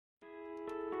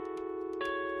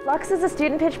Flux is a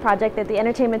student-pitched project at the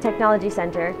Entertainment Technology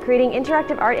Center, creating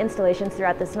interactive art installations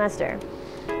throughout the semester.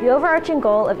 The overarching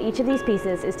goal of each of these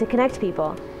pieces is to connect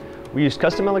people. We used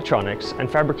custom electronics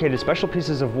and fabricated special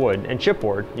pieces of wood and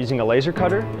chipboard using a laser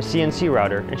cutter, a CNC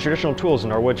router, and traditional tools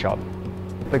in our wood shop.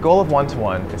 The goal of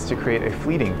one-to-one is to create a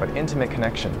fleeting but intimate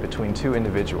connection between two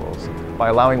individuals by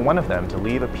allowing one of them to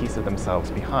leave a piece of themselves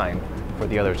behind for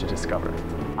the other to discover.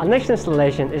 Our next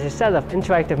installation is a set of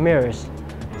interactive mirrors.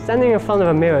 Standing in front of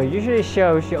a mirror usually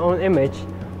shows your own image,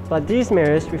 but these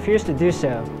mirrors refuse to do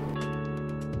so.